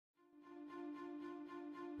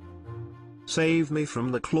Save me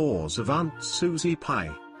from the claws of Aunt Susie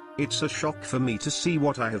Pie. It's a shock for me to see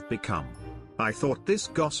what I have become. I thought this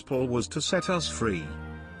gospel was to set us free.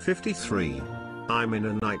 53. I'm in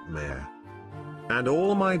a nightmare. And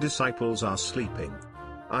all my disciples are sleeping.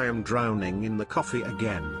 I am drowning in the coffee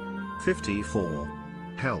again. 54.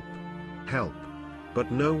 Help. Help.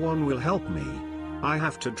 But no one will help me. I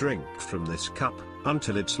have to drink from this cup,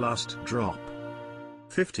 until its last drop.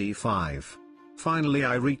 55. Finally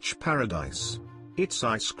I reach paradise. It's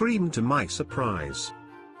ice cream to my surprise.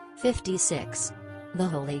 56. The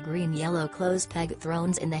holy green yellow Clothespeg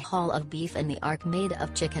thrones in the hall of beef in the ark made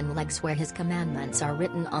of chicken legs where his commandments are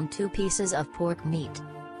written on 2 pieces of pork meat.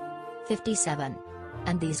 57.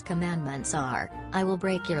 And these commandments are, I will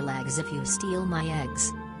break your legs if you steal my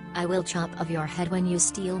eggs. I will chop off your head when you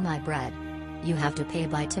steal my bread. You have to pay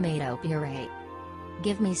by tomato puree.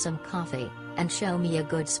 Give me some coffee, and show me a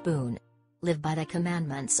good spoon. Live by the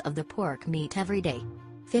commandments of the pork meat every day.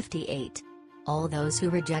 58. All those who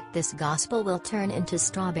reject this gospel will turn into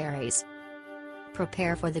strawberries.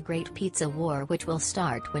 Prepare for the great pizza war which will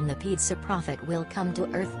start when the pizza prophet will come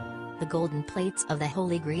to earth. The golden plates of the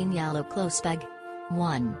holy green yellow Clothespeg.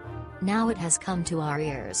 1. Now it has come to our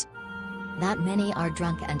ears that many are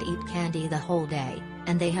drunk and eat candy the whole day,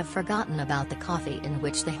 and they have forgotten about the coffee in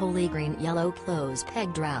which the holy green yellow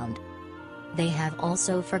Clothespeg drowned. They have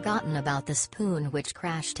also forgotten about the spoon which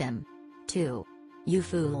crashed him. 2. You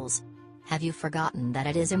fools! Have you forgotten that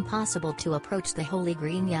it is impossible to approach the holy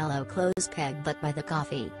green yellow Clothespeg but by the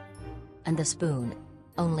coffee and the spoon?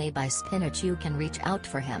 Only by spinach you can reach out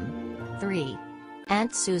for him. 3.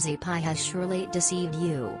 Aunt Susie Pie has surely deceived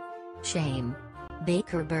you. Shame.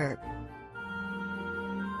 Baker Burke.